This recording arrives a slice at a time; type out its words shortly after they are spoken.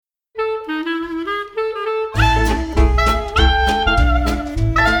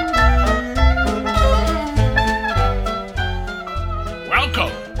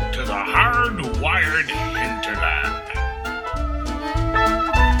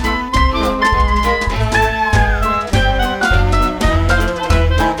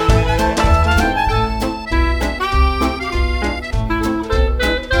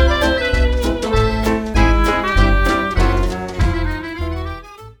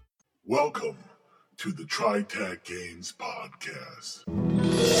Welcome to the TriTac Games Podcast.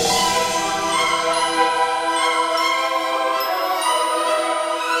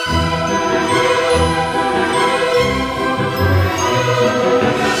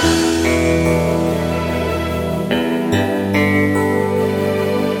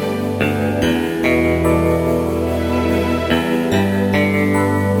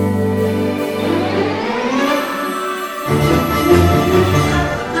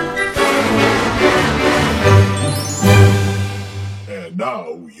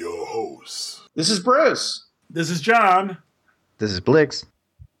 Now, your hosts. This is Bruce. This is John. This is Blix.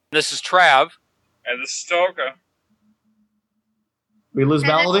 This is Trav. And this is Stoka. We lose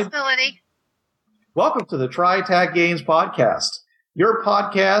Melody. Melody. Welcome to the TriTac Games Podcast, your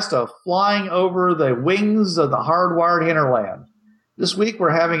podcast of flying over the wings of the hardwired hinterland. This week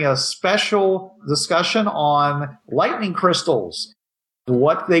we're having a special discussion on lightning crystals,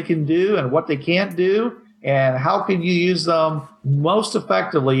 what they can do and what they can't do, and how can you use them most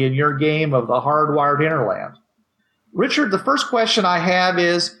effectively in your game of the hardwired hinterland. Richard, the first question I have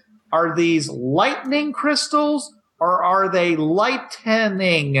is, are these lightning crystals or are they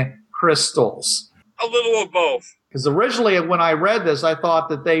lightening crystals? A little of both. Because originally when I read this, I thought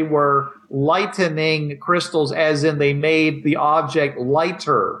that they were lightening crystals as in they made the object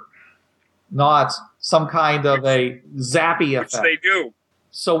lighter, not some kind of a zappy effect. Which they do.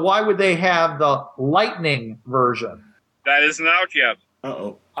 So why would they have the lightning version? That isn't out yet.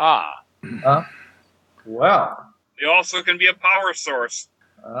 Uh-oh. Well. They also can be a power source.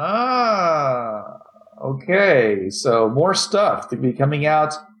 Okay. So more stuff to be coming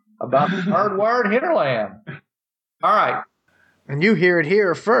out about the hardwired hinterland. All right. And you hear it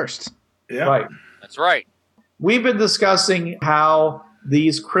here first. Yeah. Right. That's right. We've been discussing how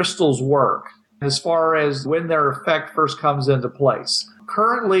these crystals work as far as when their effect first comes into place.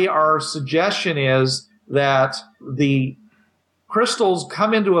 Currently, our suggestion is that the crystals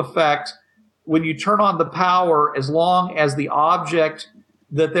come into effect when you turn on the power as long as the object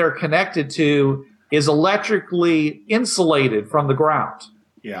that they're connected to is electrically insulated from the ground.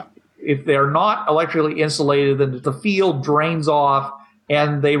 Yeah. If they're not electrically insulated, then the field drains off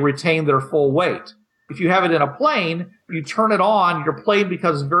and they retain their full weight. If you have it in a plane, you turn it on, your plane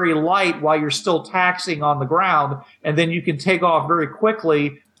becomes very light while you're still taxiing on the ground, and then you can take off very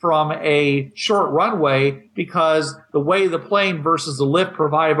quickly from a short runway because the way the plane versus the lift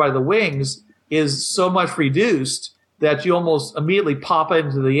provided by the wings is so much reduced that you almost immediately pop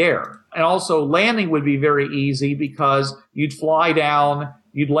into the air. And also landing would be very easy because you'd fly down,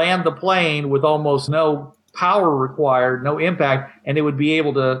 you'd land the plane with almost no power required, no impact, and it would be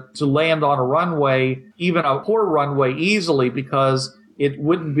able to land on a runway, even a poor runway, easily because it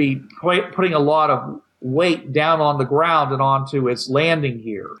wouldn't be putting a lot of weight down on the ground and onto its landing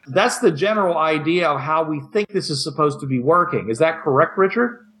gear. That's the general idea of how we think this is supposed to be working. Is that correct,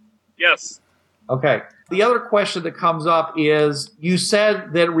 Richard? Yes. Okay. The other question that comes up is, you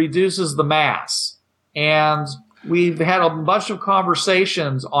said that it reduces the mass, and we've had a bunch of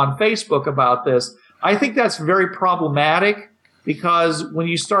conversations on Facebook about this. I think that's very problematic because when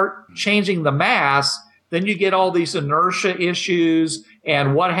you start changing the mass, then you get all these inertia issues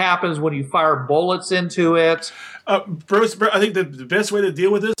and what happens when you fire bullets into it. Bruce, I think the best way to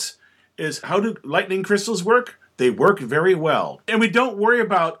deal with this is, how do lightning crystals work? They work very well. And we don't worry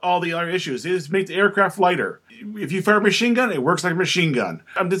about all the other issues. They just make the aircraft lighter. If you fire a machine gun, it works like a machine gun.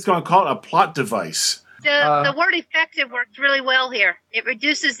 I'm just going to call it a plot device. The word effective works really well here. It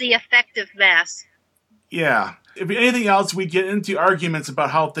reduces the effective mass. Yeah. If anything else, we get into arguments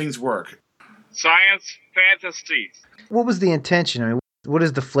about how things work. Science fantasy. What was the intention? I mean, what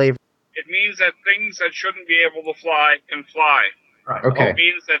is the flavor? It means that things that shouldn't be able to fly can fly. Right. Okay. It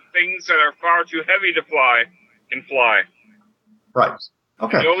means that things that are far too heavy to fly can fly. Right.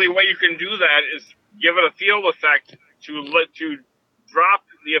 Okay. The only way you can do that is give it a field effect to drop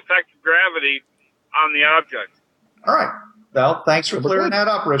the effect of gravity on the object. All right. Well, thanks for clearing that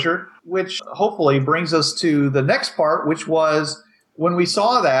up, Richard, which hopefully brings us to the next part, which was when we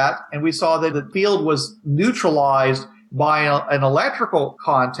saw that and we saw that the field was neutralized by an electrical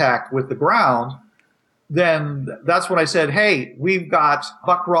contact with the ground, then that's when I said, hey, we've got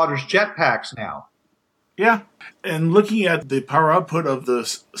Buck Rogers jetpacks now. Yeah. And looking at the power output of the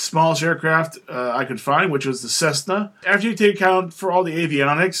smallest aircraft I could find, which was the Cessna, after you take account for all the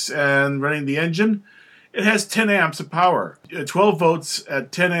avionics and running the engine, it has 10 amps of power, 12 volts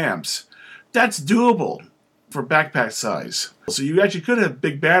at 10 amps. That's doable for backpack size. So you actually could have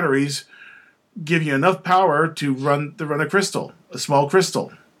big batteries give you enough power to run a crystal, a small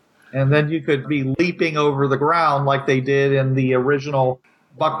crystal. And then you could be leaping over the ground like they did in the original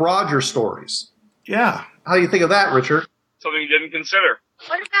Buck Rogers stories. Yeah. How do you think of that, Richard? Something you didn't consider.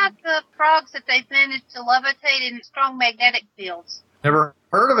 What about the frogs that they've managed to levitate in strong magnetic fields? Never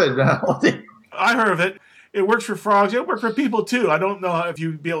heard of it. I heard of it. It works for frogs. It works for people, too. I don't know if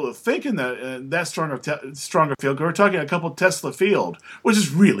you'd be able to think in that stronger field, because we're talking a couple Tesla field, which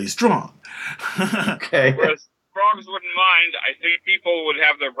is really strong. Okay. Whereas frogs wouldn't mind. I think people would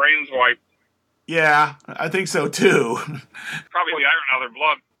have their brains wiped. Yeah, I think so, too. Probably the iron out of their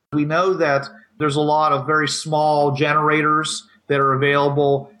blood. We know that there's a lot of very small generators that are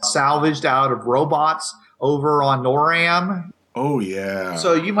available, salvaged out of robots over on NORAM. Oh, yeah.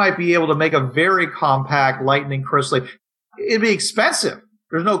 So you might be able to make a very compact lightning crystal. It'd be expensive.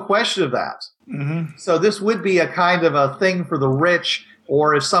 There's no question of that. Mm-hmm. So this would be a kind of a thing for the rich,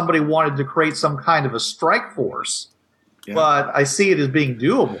 or if somebody wanted to create some kind of a strike force. Yeah. But I see it as being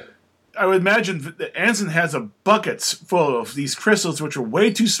doable. I would imagine that Anson has a buckets full of these crystals, which are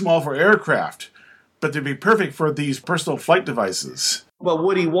way too small for aircraft, but they'd be perfect for these personal flight devices. But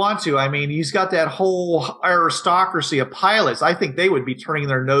would he want to? I mean, he's got that whole aristocracy of pilots. I think they would be turning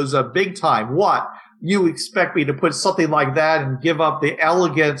their nose up big time. What? You expect me to put something like that and give up the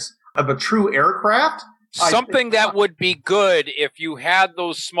elegance of a true aircraft? Something that would be good if you had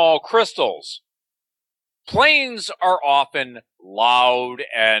those small crystals. Planes are often loud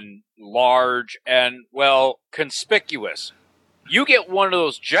and large and, well, conspicuous. You get one of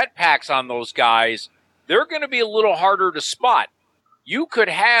those jetpacks on those guys, they're going to be a little harder to spot. You could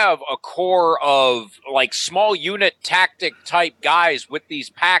have a core of like small unit tactic type guys with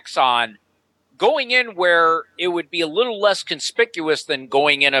these packs on going in where it would be a little less conspicuous than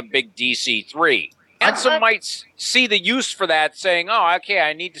going in a big DC-3. And some might see the use for that, saying, oh, okay,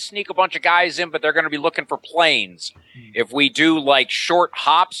 I need to sneak a bunch of guys in, but they're going to be looking for planes. If we do like short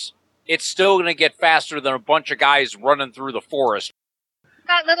hops, it's still going to get faster than a bunch of guys running through the forest.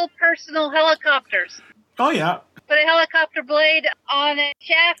 Got little personal helicopters. Oh, yeah. Put a helicopter blade on a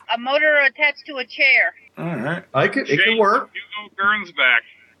shaft, a motor attached to a chair. All right. It could work. Hugo Gern's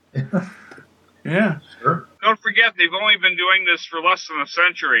back. Yeah. Sure. Don't forget, they've only been doing this for less than a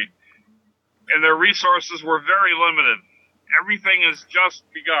century, and their resources were very limited. Everything has just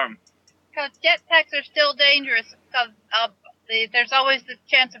begun. Because jetpacks are still dangerous. Because there's always the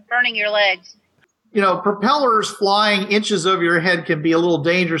chance of burning your legs. You know, propellers flying inches over your head can be a little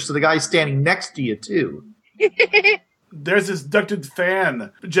dangerous to the guy standing next to you, too. There's this ducted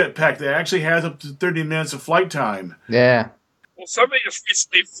fan jetpack that actually has up to 30 minutes of flight time. Yeah. Well, somebody just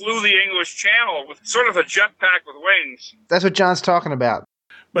recently flew the English Channel with sort of a jetpack with wings. That's what John's talking about.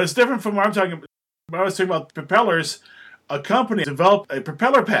 But it's different from what I'm talking about. When I was talking about propellers, a company developed a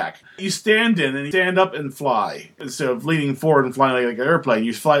propeller pack. You stand in and you stand up and fly. Instead of leaning forward and flying like an airplane,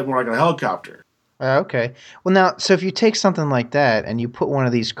 you fly more like a helicopter. Okay. Well, now, so if you take something like that and you put one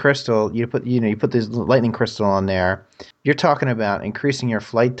of these crystal, you put this lightning crystal on there, you're talking about increasing your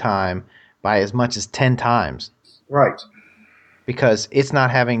flight time by as much as 10 times. Right. Because it's not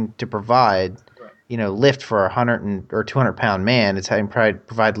having to provide, lift for 100 or 200 pound man. It's having to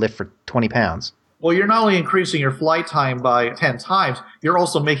provide lift for 20 pounds. Well, you're not only increasing your flight time by 10 times, you're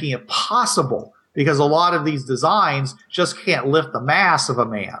also making it possible, because a lot of these designs just can't lift the mass of a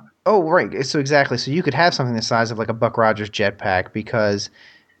man. Oh, right. So exactly. So you could have something the size of like a Buck Rogers jetpack because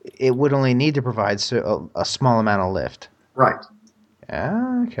it would only need to provide a small amount of lift. Right.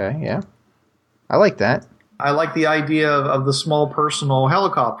 Yeah, okay, yeah. I like that. I like the idea of the small personal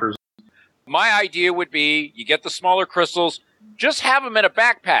helicopters. My idea would be you get the smaller crystals, just have them in a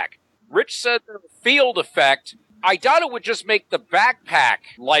backpack. Rich said the field effect. I doubt it would just make the backpack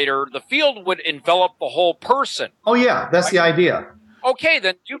lighter. The field would envelop the whole person. Oh, yeah, that's the idea. Okay,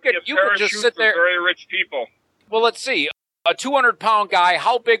 then you could just sit there. For very rich people. Well, let's see. A 200-pound guy,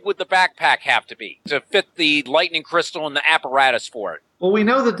 how big would the backpack have to be to fit the lightning crystal and the apparatus for it? Well, we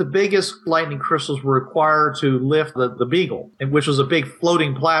know that the biggest lightning crystals were required to lift the Beagle, which was a big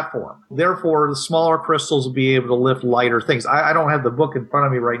floating platform. Therefore, the smaller crystals will be able to lift lighter things. I don't have the book in front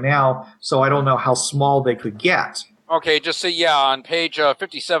of me right now, so I don't know how small they could get. Okay, just say, on page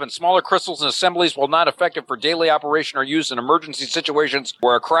 57, smaller crystals and assemblies, while not effective for daily operation, are used in emergency situations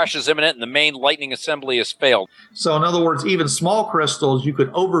where a crash is imminent and the main lightning assembly has failed. So, in other words, even small crystals, you could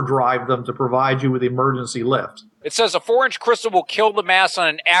overdrive them to provide you with emergency lift. It says a 4-inch crystal will kill the mass on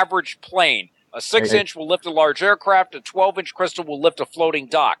an average plane. A 6-inch will lift a large aircraft. A 12-inch crystal will lift a floating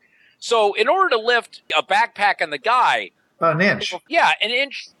dock. So, in order to lift a backpack on the guy... About an inch. Yeah, an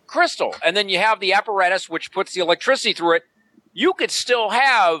inch crystal. And then you have the apparatus which puts the electricity through it. You could still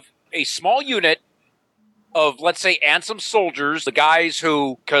have a small unit of, let's say, Ansem soldiers, the guys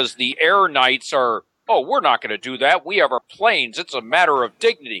who, because the air knights are, Oh, we're not going to do that. We have our planes. It's a matter of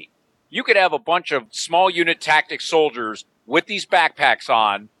dignity. You could have a bunch of small unit tactic soldiers with these backpacks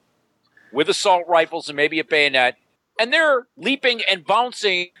on, with assault rifles and maybe a bayonet, and they're leaping and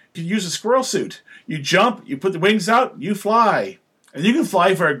bouncing. You use a squirrel suit. You jump, you put the wings out, you fly. And you can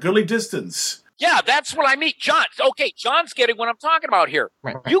fly for a goodly distance. Yeah, that's what I mean. John's getting what I'm talking about here.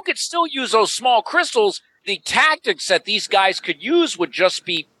 Right. You could still use those small crystals. The tactics that these guys could use would just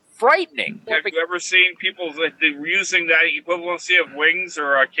be frightening. Have you ever seen people that they're using that equivalency of wings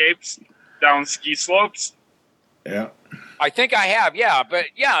or capes down ski slopes? Yeah. I think I have, yeah. But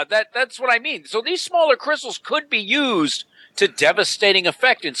yeah, that's what I mean. So these smaller crystals could be used to devastating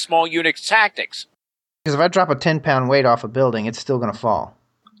effect in small unit tactics. Because if I drop a 10-pound weight off a building, it's still going to fall.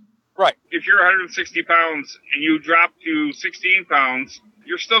 Right. If you're 160 pounds and you drop to 16 pounds,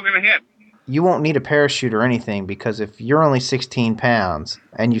 you're still going to hit. You won't need a parachute or anything, because if you're only 16 pounds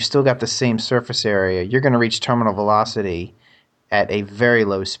and you've still got the same surface area, you're going to reach terminal velocity at a very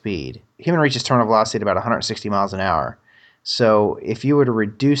low speed. Human reaches terminal velocity at about 160 miles an hour. So if you were to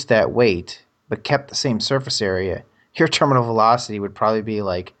reduce that weight but kept the same surface area, your terminal velocity would probably be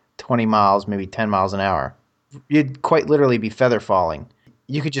like 20 miles, maybe 10 miles an hour. You'd quite literally be feather falling.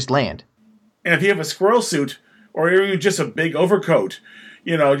 You could just land. And if you have a squirrel suit or even just a big overcoat,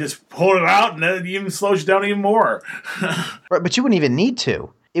 just pull it out and it even slows you down even more. Right, but you wouldn't even need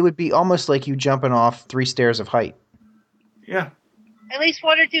to. It would be almost like you jumping off 3 stairs of height. Yeah. At least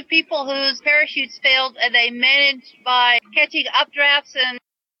 1 or 2 people whose parachutes failed, and they managed by catching updrafts and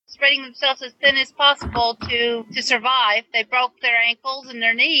spreading themselves as thin as possible to survive. They broke their ankles and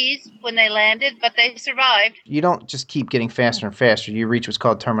their knees when they landed, but they survived. You don't just keep getting faster and faster. You reach what's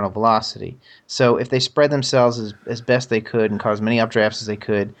called terminal velocity. So if they spread themselves as best they could and caused many updrafts as they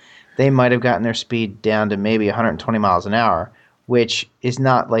could, they might have gotten their speed down to maybe 120 miles an hour, which is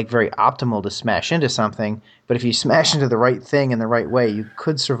not like very optimal to smash into something. But if you smash into the right thing in the right way, you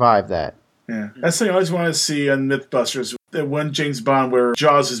could survive that. Yeah. That's the thing I always want to see on Mythbusters. That one James Bond where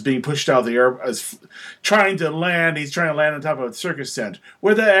Jaws is being pushed out of the air, trying to land. He's trying to land on top of a circus tent.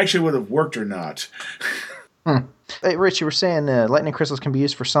 Whether that actually would have worked or not. Hey, Rich, you were saying lightning crystals can be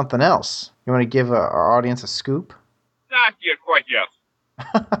used for something else. You want to give our audience a scoop? Not yet, quite yet.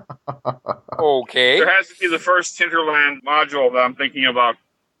 Okay. There has to be the first Hinterland module that I'm thinking about.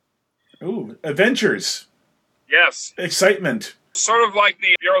 Ooh, adventures. Yes. Excitement. Sort of like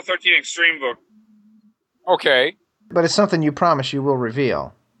the Bureau 13 Extreme book. Okay. But it's something you promise you will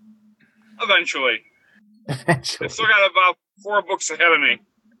reveal. Eventually. I've still got about 4 books ahead of me.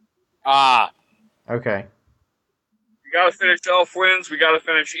 Ah. Okay. We got to finish Elf Winds. We got to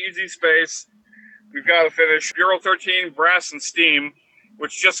finish Easy Space. We've got to finish Bureau 13 Brass and Steam,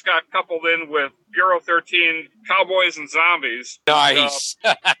 which just got coupled in with Bureau 13 Cowboys and Zombies. Nice.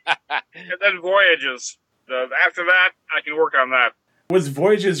 And then Voyages. After that, I can work on that. Was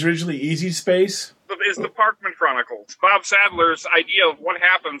Voyages originally Easy Space? Is the Parkman Chronicles. Bob Sadler's idea of what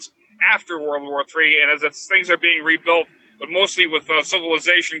happens after World War III, and as things are being rebuilt, but mostly with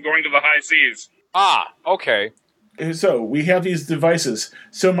civilization going to the high seas. Ah, okay. So, we have these devices.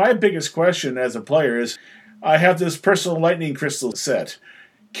 So my biggest question as a player is, I have this personal lightning crystal set.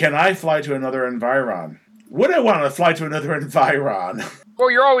 Can I fly to another environ? Would I want to fly to another environ?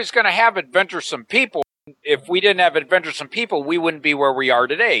 Well, you're always going to have adventuresome people. If we didn't have adventuresome people, we wouldn't be where we are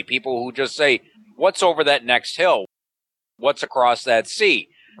today. People who just say, what's over that next hill? What's across that sea?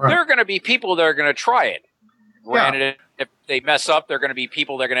 Right. There are going to be people that are going to try it. Granted, if they mess up, there are going to be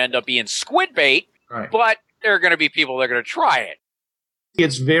people that are going to end up being squid bait, but there are going to be people that are going to try it.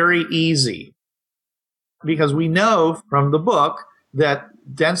 It's very easy because we know from the book that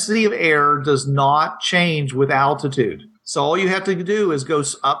density of air does not change with altitude. So all you have to do is go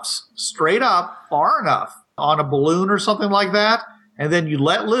up, straight up, far enough on a balloon or something like that, and then you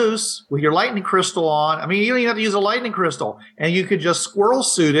let loose with your lightning crystal on. I mean, you don't even have to use a lightning crystal, and you could just squirrel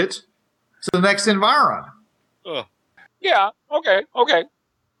suit it to the next environ. Yeah, okay.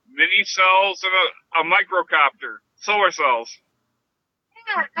 Mini cells and a microcopter. Solar cells.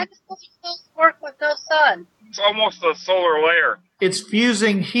 Yeah, how does those work with no sun? It's almost a solar layer. It's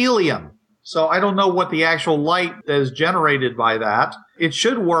fusing helium. So I don't know what the actual light that is generated by that. It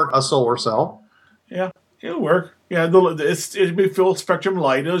should work a solar cell. Yeah, it'll work. Yeah, it'll be full spectrum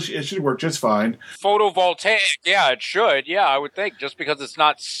light. It should work just fine. Photovoltaic, yeah, it should. Yeah, I would think. Just because it's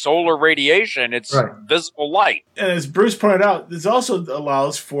not solar radiation, it's visible light. And as Bruce pointed out, this also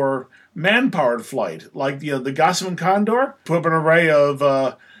allows for man-powered flight. Like the Gossamer Condor, put up an array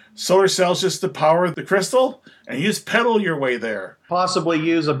of solar cells just to power the crystal, and you just pedal your way there. Possibly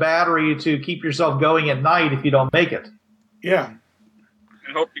use a battery to keep yourself going at night if you don't make it. Yeah.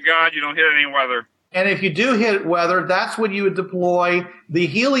 And hope to God you don't hit any weather. And if you do hit weather, that's when you would deploy the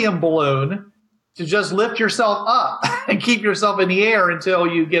helium balloon to just lift yourself up and keep yourself in the air until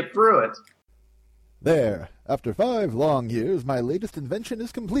you get through it. There. After 5 long years, my latest invention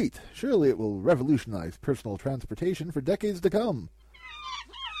is complete. Surely it will revolutionize personal transportation for decades to come.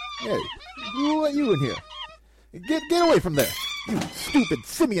 Hey, who let you in here? Get away from there! You stupid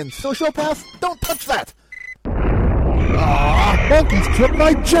simian sociopath! Don't touch that! Monkeys took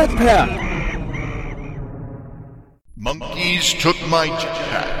my jetpack! Monkeys took my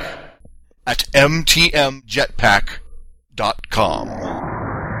jetpack at mtmjetpack.com.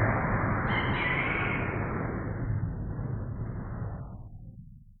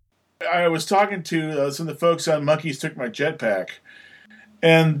 I was talking to some of the folks on Monkeys Took My Jetpack,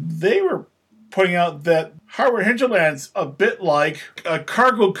 and they were pointing out that Hardware Hinterland's a bit like a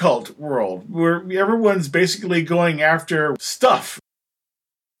cargo cult world, where everyone's basically going after stuff.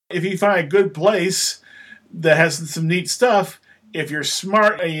 If you find a good place that has some neat stuff, if you're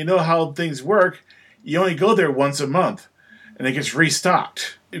smart and you know how things work, you only go there once a month, and it gets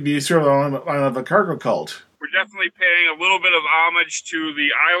restocked. It'd be sort of on the line of a cargo cult. We're definitely paying a little bit of homage to the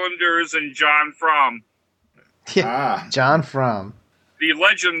Islanders and John Frum. Yeah, John Frum. The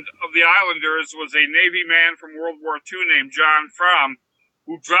legend of the Islanders was a Navy man from World War II named John Frum,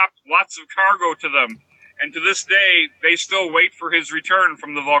 who dropped lots of cargo to them. And to this day, they still wait for his return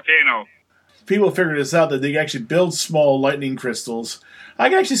from the volcano. People figured this out, that they can actually build small lightning crystals. I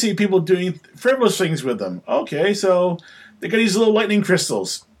can actually see people doing frivolous things with them. Okay, so they got these little lightning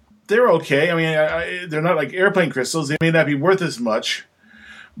crystals. They're okay. I mean, they're not like airplane crystals. They may not be worth as much.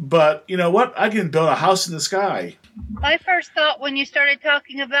 But you know what? I can build a house in the sky. My first thought when you started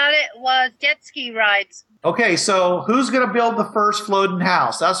talking about it was jet ski rides. Okay, so who's going to build the first floating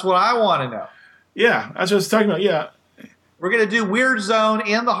house? That's what I want to know. Yeah, that's what I was talking about. Yeah. We're going to do Weird Zone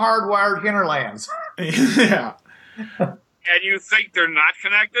in the hardwired hinterlands. Yeah. And you think they're not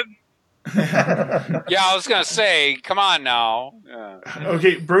connected? Yeah, I was going to say, come on now.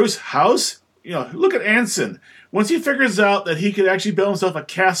 Okay, Bruce, house? You know, look at Anson. Once he figures out that he could actually build himself a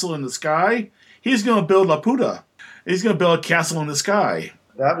castle in the sky, he's going to build Laputa. He's going to build a castle in the sky.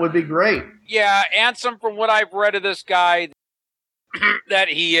 That would be great. Yeah, Ansem, from what I've read of this guy, that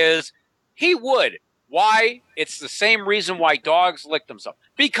he would. Why? It's the same reason why dogs lick themselves.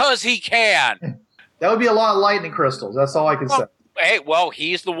 Because he can. That would be a lot of lightning crystals. That's all I can say. Hey, well,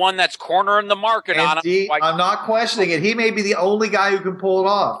 he's the one that's cornering the market on it. I'm not questioning it. He may be the only guy who can pull it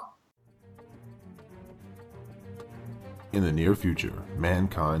off. In the near future,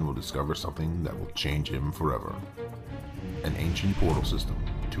 mankind will discover something that will change him forever. An ancient portal system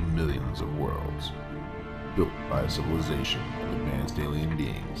to millions of worlds, built by a civilization of advanced alien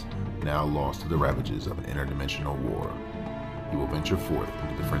beings, now lost to the ravages of an interdimensional war. He will venture forth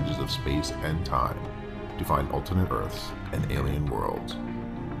into the fringes of space and time to find alternate Earths and alien worlds,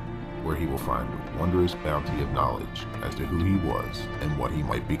 where he will find a wondrous bounty of knowledge as to who he was and what he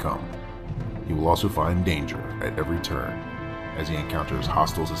might become. He will also find danger at every turn as he encounters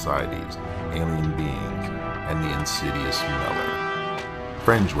hostile societies, alien beings, and the insidious Meller.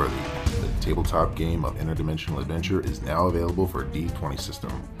 Fringeworthy, the tabletop game of interdimensional adventure, is now available for D20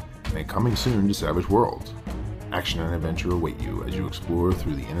 system, and coming soon to Savage Worlds. Action and adventure await you as you explore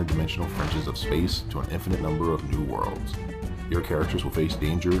through the interdimensional fringes of space to an infinite number of new worlds. Your characters will face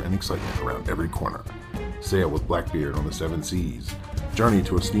danger and excitement around every corner. Sail with Blackbeard on the Seven Seas. Journey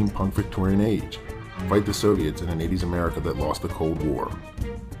to a steampunk Victorian age. Fight the Soviets in an 80s America that lost the Cold War.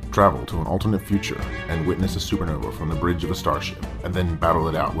 Travel to an alternate future and witness a supernova from the bridge of a starship, and then battle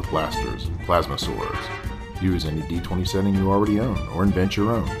it out with blasters and plasma swords. Use any D20 setting you already own, or invent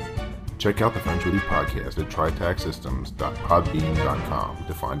your own. Check out the Fringeworthy podcast at tritacsystems.podbean.com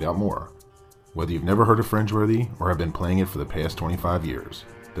to find out more. Whether you've never heard of Fringeworthy or have been playing it for the past 25 years,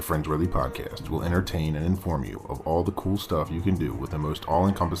 the Fringeworthy podcast will entertain and inform you of all the cool stuff you can do with the most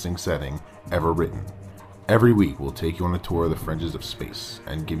all-encompassing setting ever written. Every week we'll take you on a tour of the fringes of space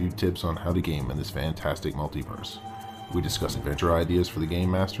and give you tips on how to game in this fantastic multiverse. We discuss adventure ideas for the game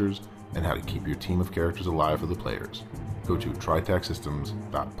masters and how to keep your team of characters alive for the players. Go to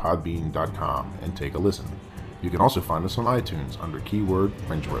tritacsystems.podbean.com and take a listen. You can also find us on iTunes under keyword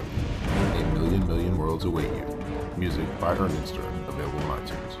Fringeworthy. A million worlds await you. Music by Ernminster, available on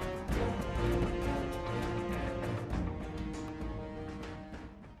iTunes.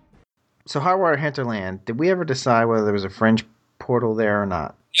 So Hardwire Hinterland, did we ever decide whether there was a fringe portal there or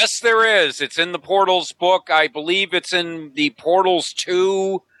not? Yes, there is. It's in the Portals book. I believe it's in the Portals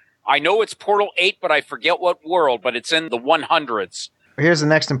 2. I know it's Portal 8, but I forget what world, but it's in the 100s. Here's the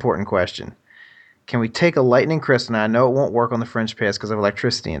next important question. Can we take a lightning crystal? Now, I know it won't work on the fringe pass because of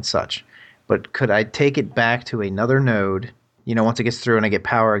electricity and such, but could I take it back to another node? Once it gets through and I get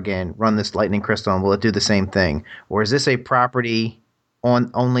power again, run this lightning crystal, and will it do the same thing? Or is this a property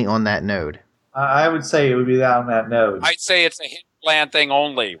only on that node? I would say it would be that on that node. I'd say it's a hinterland thing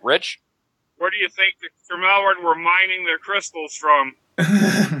only. Rich? Where do you think the Tremellwood were mining their crystals from?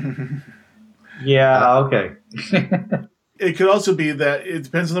 Yeah, okay. It could also be that it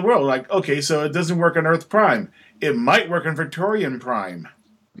depends on the world. Like, okay, so it doesn't work on Earth Prime. It might work on Victorian Prime.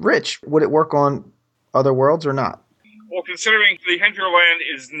 Rich, would it work on other worlds or not? Well, considering the hinterland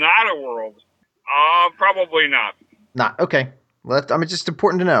is not a world, probably not. Not. Okay. Well, it's just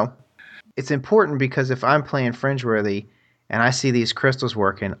important to know. It's important because if I'm playing Fringeworthy and I see these crystals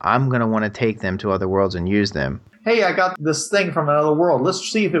working, I'm going to want to take them to other worlds and use them. Hey, I got this thing from another world. Let's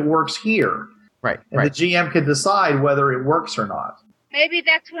see if it works here. Right. And the GM can decide whether it works or not. Maybe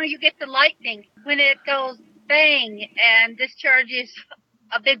that's where you get the lightning, when it goes bang and discharges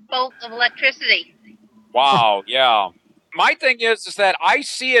a big bolt of electricity. Wow, yeah. My thing is that I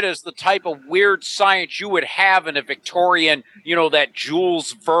see it as the type of weird science you would have in a Victorian, that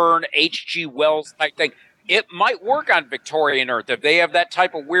Jules Verne, H.G. Wells type thing. It might work on Victorian Earth if they have that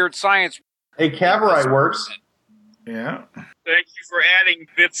type of weird science. Hey, Cavorite works. Yeah. Thank you for adding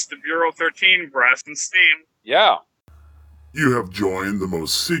bits to Bureau 13, Brass and Steam. Yeah. You have joined the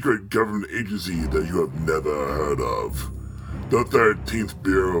most secret government agency that you have never heard of. The 13th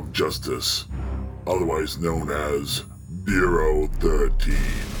Bureau of Justice, otherwise known as Bureau 13.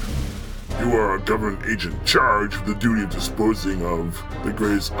 You are a government agent charged with the duty of disposing of the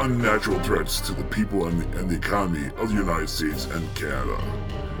greatest unnatural threats to the people and the economy of the United States and Canada.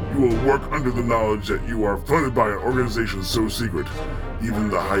 You will work under the knowledge that you are funded by an organization so secret, even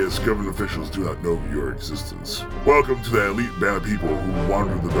the highest government officials do not know of your existence. Welcome to the elite band of people who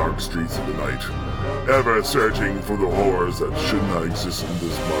wander the dark streets of the night, ever searching for the horrors that should not exist in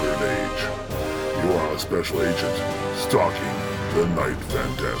this modern age. You are a special agent, stalking the Night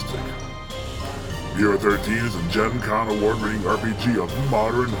Fantastic. Bureau 13 is a Gen Con award-winning RPG of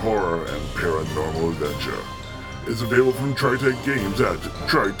modern horror and paranormal adventure. It's available from Tritech Games at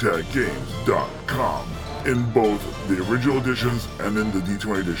tritechgames.com in both the original editions and in the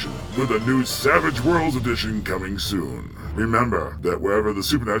D20 edition, with a new Savage Worlds edition coming soon. Remember that wherever the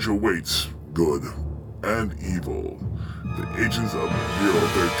supernatural waits, good and evil, the agents of Bureau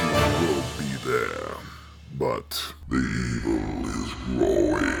 13 will be there. But the evil is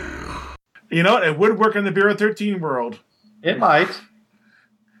growing. You know what? It would work in the Bureau 13 world. It might.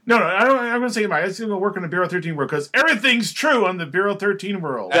 No, I'm going to say it might. It's going to work in the Bureau 13 world because everything's true on the Bureau 13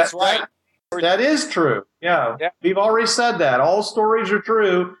 world. That's right. That is true. Yeah. We've already said that. All stories are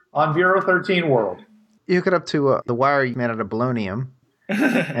true on Bureau 13 world. You hook it up to the wire made out of polonium.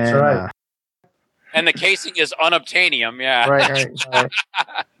 That's right. And the casing is unobtainium, yeah. Right.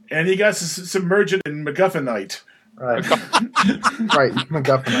 And he got submerged in MacGuffinite. Right. Right,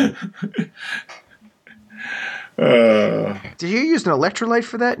 MacGuffinite. Did you use an electrolyte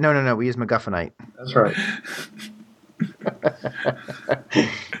for that? No. We use MacGuffinite. That's right.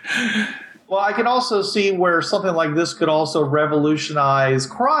 Well, I can also see where something like this could also revolutionize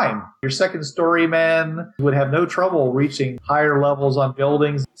crime. Your second story men would have no trouble reaching higher levels on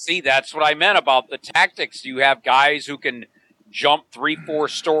buildings. See, that's what I meant about the tactics. You have guys who can jump 3-4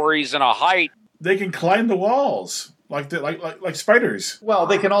 stories in a height. They can climb the walls like spiders. Well,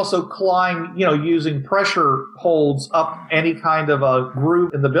 they can also climb, using pressure holds up any kind of a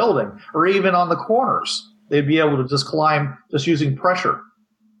groove in the building, or even on the corners. They'd be able to just climb just using pressure.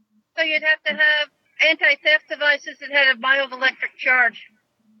 So you'd have to have anti-theft devices that had a mild electric charge.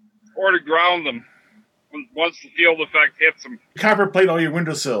 Or to ground them once the field effect hits them. Copper plate all your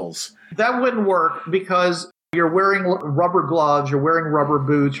windowsills. That wouldn't work because you're wearing rubber gloves, you're wearing rubber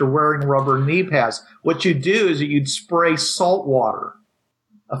boots, you're wearing rubber knee pads. What you'd do is you'd spray salt water,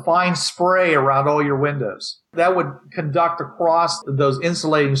 a fine spray around all your windows. That would conduct across those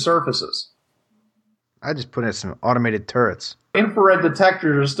insulating surfaces. I just put in some automated turrets. Infrared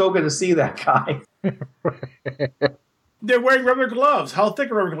detectors are still going to see that guy. They're wearing rubber gloves. How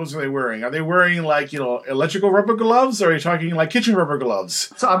thick rubber gloves are they wearing? Are they wearing electrical rubber gloves, or are you talking like kitchen rubber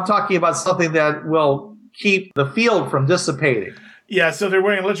gloves? So I'm talking about something that will keep the field from dissipating. Yeah, so if they're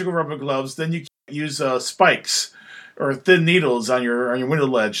wearing electrical rubber gloves, then you can't use spikes or thin needles on your window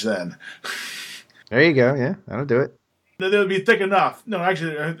ledge then. There you go. Yeah, that'll do it. They would be thick enough. No,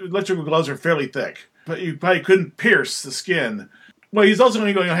 actually, electrical gloves are fairly thick, but you probably couldn't pierce the skin. Well, he's also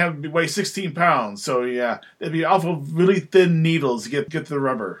only going to weigh 16 pounds, so yeah, it'd be awful really thin needles to get to the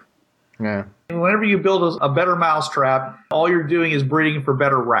rubber. Yeah. Whenever you build a better mousetrap, all you're doing is breeding for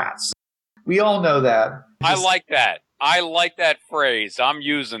better rats. We all know that. I like that. I like that phrase. I'm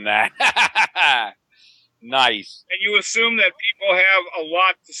using that. Nice. And you assume that people have a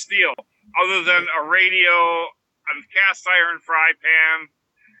lot to steal, other than a radio, a cast iron fry pan.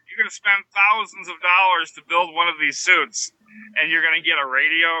 You're going to spend thousands of dollars to build one of these suits, and you're going to get a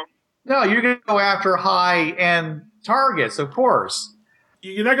radio? No, you're going to go after high-end targets, of course.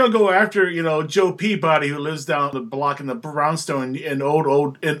 You're not going to go after, Joe Peabody, who lives down the block in the brownstone in New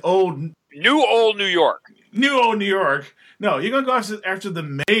old New York. New old New York. No, you're going to go after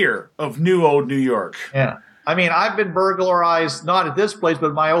the mayor of New old New York. Yeah. I mean, I've been burglarized, not at this place,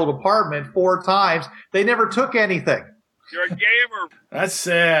 but my old apartment 4 times. They never took anything. You're a gamer. That's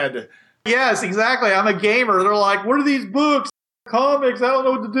sad. Yes, exactly. I'm a gamer. They're like, what are these books? Comics? I don't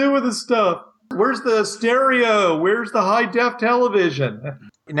know what to do with this stuff. Where's the stereo? Where's the high-def television?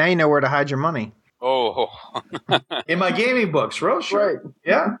 Now you know where to hide your money. Oh. In my gaming books, real sure. Right.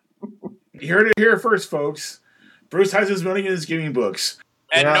 Yeah. You heard it here first, folks. Bruce hides his money in his gaming books.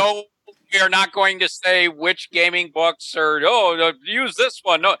 And no, we are not going to say which gaming books or, use this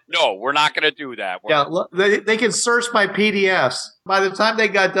one. No, we're not going to do that. They can search my PDFs. By the time they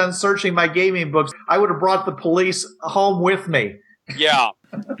got done searching my gaming books, I would have brought the police home with me. Yeah.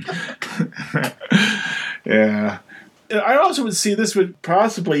 Yeah. I also would see this would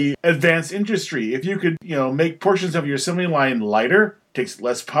possibly advance industry. If you could, make portions of your assembly line lighter, takes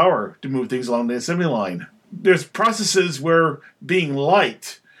less power to move things along the assembly line. There's processes where being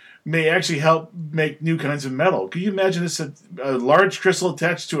light may actually help make new kinds of metal. Could you imagine this, a large crystal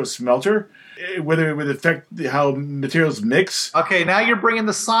attached to a smelter, whether it would affect how materials mix? Okay, now you're bringing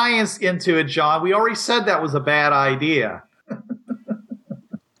the science into it, John. We already said that was a bad idea.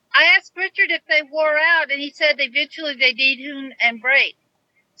 I asked Richard if they wore out, and he said eventually they detune and break.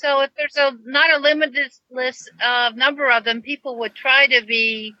 So if there's not a limitless number of them, people would try to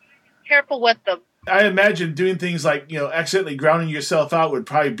be careful with them. I imagine doing things like, accidentally grounding yourself out would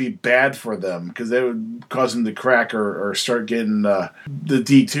probably be bad for them because that would cause them to crack or start getting the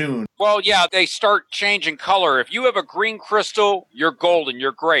detune. Well, yeah, they start changing color. If you have a green crystal, you're golden,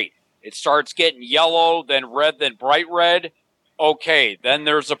 you're great. It starts getting yellow, then red, then bright red. Okay, then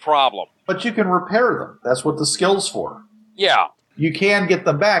there's a problem. But you can repair them. That's what the skill's for. Yeah. You can get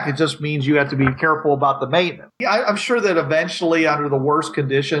them back. It just means you have to be careful about the maintenance. I'm sure that eventually, under the worst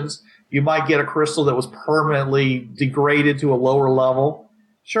conditions, you might get a crystal that was permanently degraded to a lower level.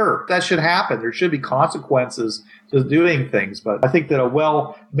 Sure, that should happen. There should be consequences to doing things. But I think that a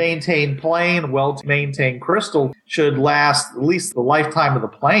well-maintained plane, well-maintained crystal should last at least the lifetime of the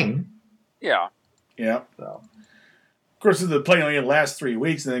plane. Yeah. Yeah. So. Of course, the plane only lasts 3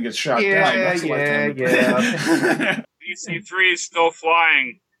 weeks and then gets shot down. That's Yeah. DC-3 is still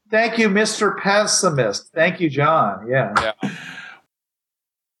flying. Thank you, Mr. Pessimist. Thank you, John. Yeah.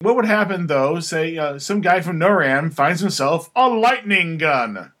 What would happen, though, say some guy from NORAM finds himself a lightning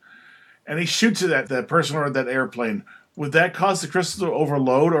gun, and he shoots it at that person or that airplane. Would that cause the crystal to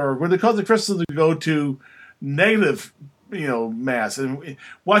overload, or would it cause the crystal to go to negative, mass, and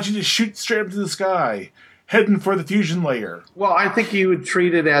watch you just shoot straight up to the sky, heading for the fusion layer? Well, I think you would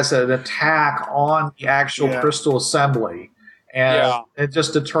treat it as an attack on the actual crystal assembly, and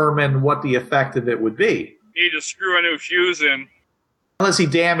just determine what the effect of it would be. You need to screw a new fuse in. Unless he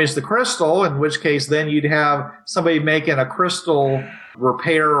damaged the crystal, in which case then you'd have somebody making a crystal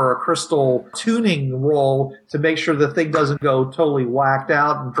repair or a crystal tuning roll to make sure the thing doesn't go totally whacked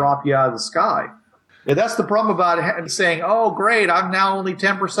out and drop you out of the sky. Yeah, that's the problem about it, saying, oh, great, I'm now only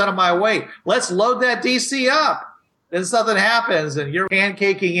 10% of my weight. Let's load that DC up. Then something happens and you're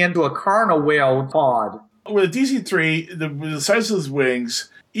pancaking into a Carno whale pod. With a DC-3, the size of his wings,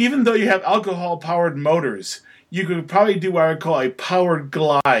 even though you have alcohol-powered motors, you could probably do what I call a powered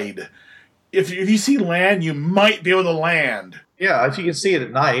glide. If you see land, you might be able to land. Yeah, if you can see it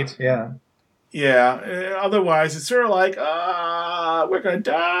at night, yeah. Yeah, otherwise it's sort of like, we're going to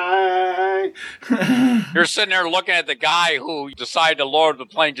die. You're sitting there looking at the guy who decided to lower the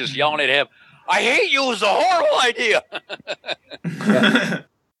plane, just yelling at him, I hate you, it's a horrible idea.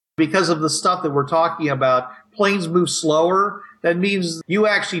 Because of the stuff that we're talking about, planes move slower. That means you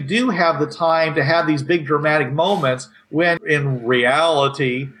actually do have the time to have these big dramatic moments when, in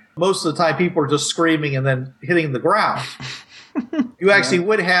reality, most of the time people are just screaming and then hitting the ground. You actually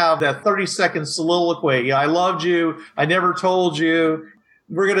would have that 30-second soliloquy. I loved you. I never told you.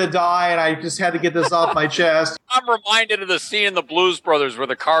 We're going to die, and I just had to get this off my chest. I'm reminded of the scene in the Blues Brothers where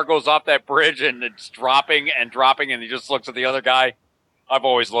the car goes off that bridge and it's dropping, and he just looks at the other guy. I've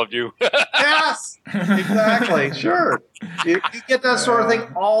always loved you. Yes, exactly. Sure. You get that sort of thing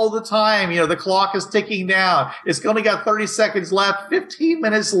all the time. The clock is ticking down. It's only got 30 seconds left. 15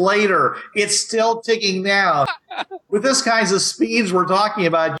 minutes later, it's still ticking down. With this kinds of speeds we're talking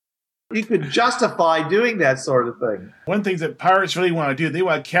about, you could justify doing that sort of thing. One thing that pirates really want to do, they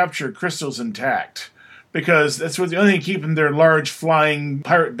want to capture crystals intact. Because that's what the only thing keeping their large flying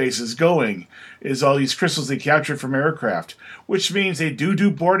pirate bases going is all these crystals they capture from aircraft, which means they do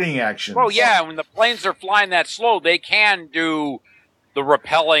boarding actions. Well, yeah, when the planes are flying that slow, they can do the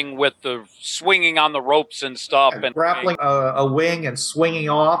rappelling with the swinging on the ropes and stuff. And grappling a wing and swinging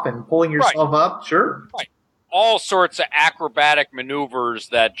off and pulling yourself up, sure. Right. All sorts of acrobatic maneuvers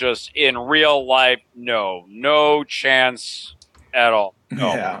that just in real life, no chance at all.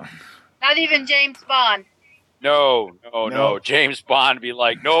 No. Yeah. Not even James Bond. No. James Bond would be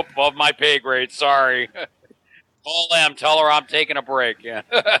like, nope, above my pay grade, sorry. Call them, tell her I'm taking a break. Yeah.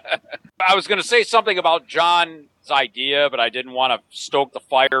 I was going to say something about John's idea, but I didn't want to stoke the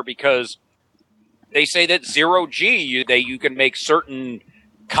fire because they say that 0G, you can make certain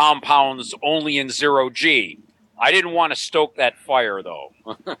compounds only in 0G. I didn't want to stoke that fire, though.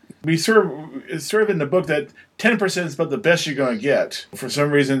 It's sort of in the book that 10% is about the best you're going to get. For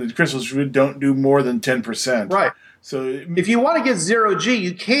some reason, the crystals really don't do more than 10%. Right. So if you want to get 0G,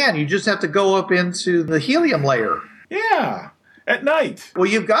 you can. You just have to go up into the helium layer. Yeah, at night. Well,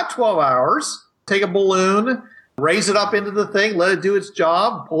 you've got 12 hours. Take a balloon, raise it up into the thing, let it do its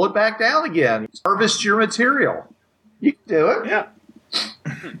job, pull it back down again. Harvest your material. You can do it. Yeah.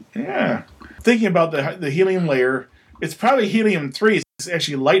 Yeah. Thinking about the helium layer, it's probably helium-3. It's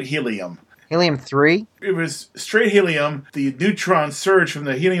actually light helium. Helium-3? It was straight helium. The neutron surge from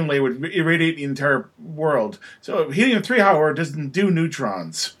the helium layer would irradiate the entire world. So helium-3, however, doesn't do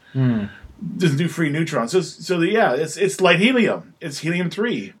neutrons. Doesn't do free neutrons. It's light helium. It's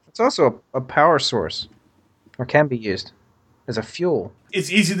helium-3. It's also a power source, or can be used as a fuel. It's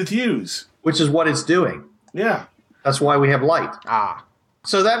easy to use. Which is what it's doing. Yeah. That's why we have light. Ah.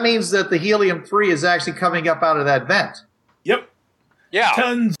 So that means that the helium-3 is actually coming up out of that vent. Yep. Yeah.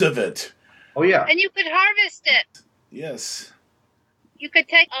 Tons of it. Oh, yeah. And you could harvest it. Yes. You could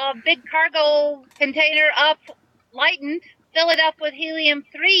take a big cargo container up, lightened, fill it up with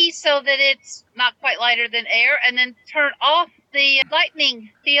helium-3 so that it's not quite lighter than air, and then turn off the lightning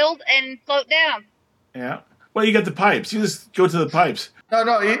field and float down. Yeah. Well, you got the pipes. You just go to the pipes.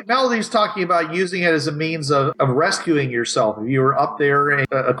 No, Melody's talking about using it as a means of rescuing yourself. If you were up there and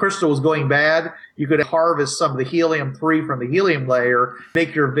a crystal was going bad, you could harvest some of the helium-3 from the helium layer,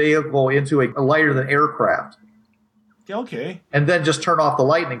 make your vehicle into a lighter-than-air craft. Okay. And then just turn off the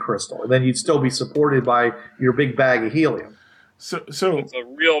lightning crystal. And then you'd still be supported by your big bag of helium. So It's a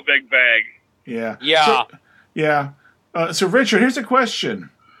real big bag. Yeah. Yeah. So, Richard, here's a question.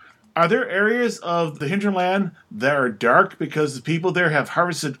 Are there areas of the hinterland that are dark because the people there have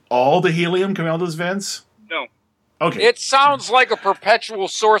harvested all the helium coming out of those vents? No. Okay. It sounds like a perpetual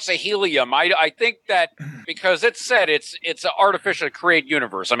source of helium. I think that because it said it's an artificially created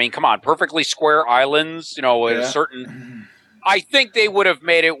universe. I mean, come on, perfectly square islands, in a certain... I think they would have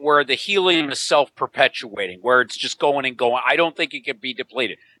made it where the helium is self-perpetuating, where it's just going and going. I don't think it can be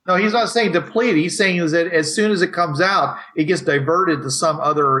depleted. No, he's not saying depleted. He's saying is that as soon as it comes out, it gets diverted to some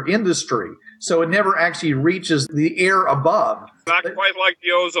other industry. So it never actually reaches the air above. Not quite like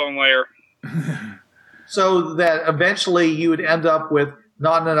the ozone layer. So that eventually you would end up with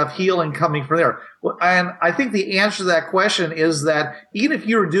not enough helium coming from there. And I think the answer to that question is that even if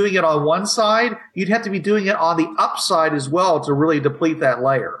you were doing it on one side, you'd have to be doing it on the upside as well to really deplete that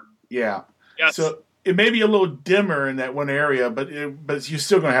layer. Yeah. Yes. So it may be a little dimmer in that one area, but you're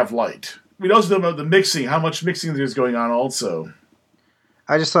still going to have light. We also know about the mixing, how much mixing there's going on also.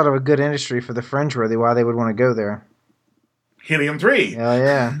 I just thought of a good industry for the fringeworthy, why they would want to go there. Helium-3. Oh,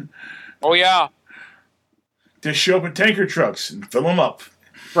 yeah. Oh, yeah. Just show up in tanker trucks and fill them up.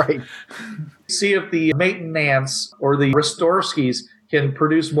 Right. See if the maintenance or the Restorskis can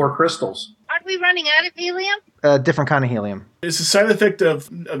produce more crystals. Aren't we running out of helium? Different kind of helium. It's a side effect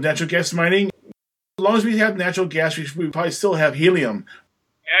of natural gas mining. As long as we have natural gas, we probably still have helium.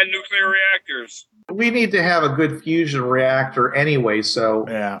 And nuclear reactors. We need to have a good fusion reactor anyway, so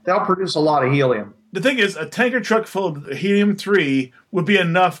that'll produce a lot of helium. The thing is, a tanker truck full of helium-3 would be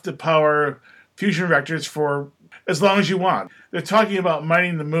enough to power fusion reactors for as long as you want. They're talking about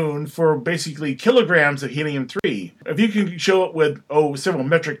mining the moon for basically kilograms of helium-3. If you can show up with, several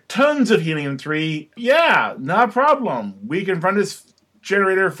metric tons of helium-3, yeah, not a problem. We can run this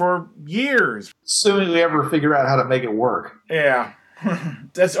generator for years. Soon as we ever figure out how to make it work. Yeah.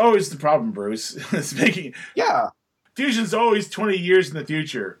 That's always the problem, Bruce. It's making... Yeah. Fusion's always 20 years in the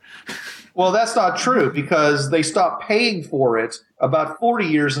future. Well, that's not true because they stopped paying for it about 40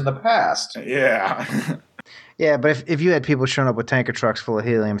 years in the past. Yeah. Yeah, but if you had people showing up with tanker trucks full of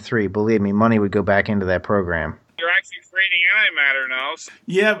helium-3, believe me, money would go back into that program. You're actually creating antimatter now.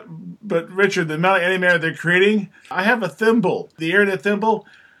 Yeah, but Richard, the amount of antimatter they're creating, I have a thimble. The Airnet thimble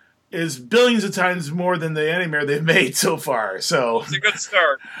is billions of times more than the antimatter they've made so far. So It's a good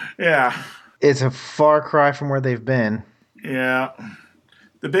start. Yeah. It's a far cry from where they've been. Yeah.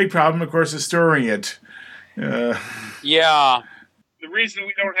 The big problem, of course, is storing it. Yeah. The reason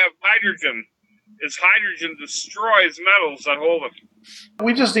we don't have hydrogen is hydrogen destroys metals that hold it.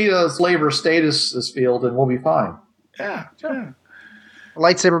 We just need a flavor status field and we'll be fine. Yeah.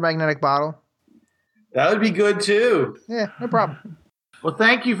 Lightsaber magnetic bottle. That would be good too. Yeah, no problem. Well,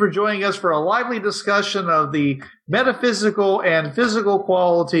 thank you for joining us for a lively discussion of the metaphysical and physical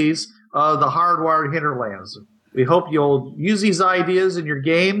qualities of the hardwired hinterlands. We hope you'll use these ideas in your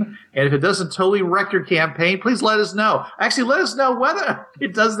game, and if it doesn't totally wreck your campaign, please let us know. Actually, let us know whether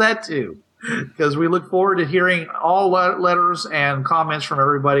it does that too, because we look forward to hearing all letters and comments from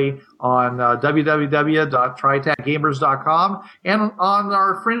everybody on www.tritacgamers.com and on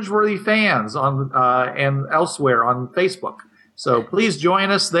our Fringeworthy fans and elsewhere on Facebook. So please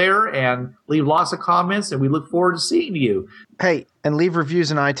join us there and leave lots of comments, and we look forward to seeing you. Hey, and leave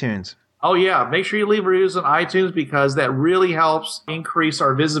reviews in iTunes. Oh, yeah. Make sure you leave reviews on iTunes because that really helps increase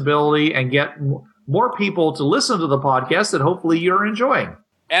our visibility and get more people to listen to the podcast that hopefully you're enjoying.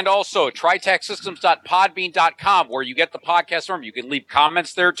 And also, tritechsystems.podbean.com, where you get the podcast from. You can leave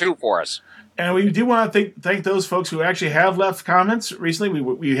comments there, too, for us. And we do want to thank those folks who actually have left comments recently.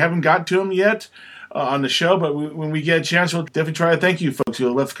 We haven't got to them yet on the show, but when we get a chance, we'll definitely try to thank you folks who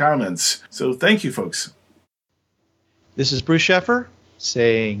have left comments. So thank you, folks. This is Bruce Sheffer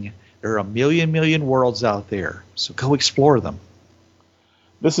saying there are a million worlds out there, so go explore them.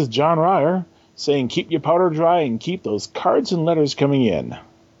 This is John Ryer saying keep your powder dry and keep those cards and letters coming in.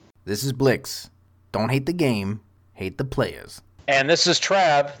 This is Blix. Don't hate the game, hate the players. And this is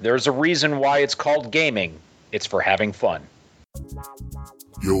Trav. There's a reason why it's called gaming. It's for having fun.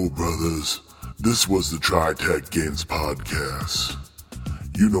 Yo, brothers. This was the TriTech Games Podcast.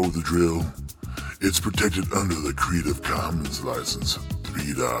 You know the drill. It's protected under the Creative Commons License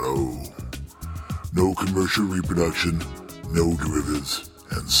 3.0. No commercial reproduction, no derivatives,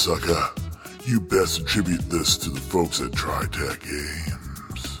 and sucker, you best attribute this to the folks at TriTech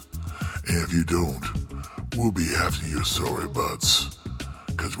Games. And if you don't, we'll be after your sorry butts,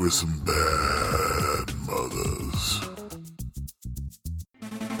 'cause we're some bad mothers.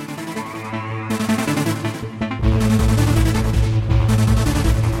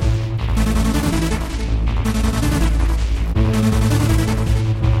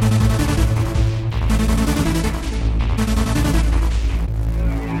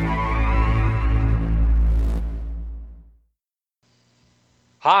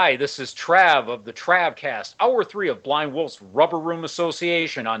 Hi, this is Trav of the Travcast, Hour 3 of Blind Wolf's Rubber Room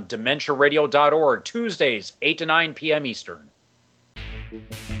Association on DementiaRadio.org, Tuesdays, 8 to 9 p.m. Eastern.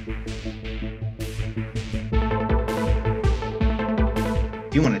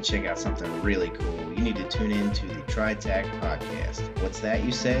 If you want to check out something really cool, you need to tune in to the TriTac podcast. What's that,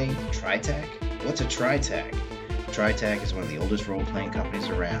 you say? TriTac? What's a TriTac? TriTac is one of the oldest role-playing companies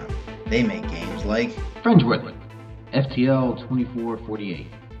around. They make games like Fringeworthy, FTL 2448,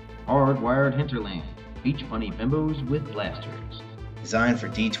 Hardwired Hinterland, Beach Bunny Bimbos with Blasters. Designed for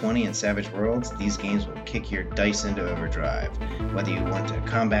D20 and Savage Worlds, these games will kick your dice into overdrive. Whether you want to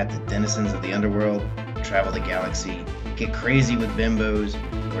combat the denizens of the underworld, travel the galaxy, get crazy with bimbos,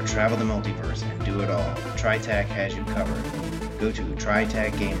 or travel the multiverse and do it all, TriTac has you covered. Go to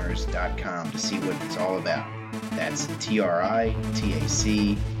tritacgamers.com to see what it's all about. That's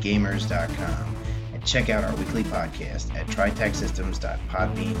TRITAC gamers.com. And check out our weekly podcast at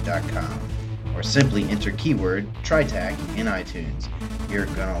tritacsystems.podbean.com or simply enter keyword TriTac in iTunes. You're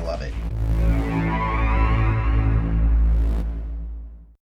gonna love it.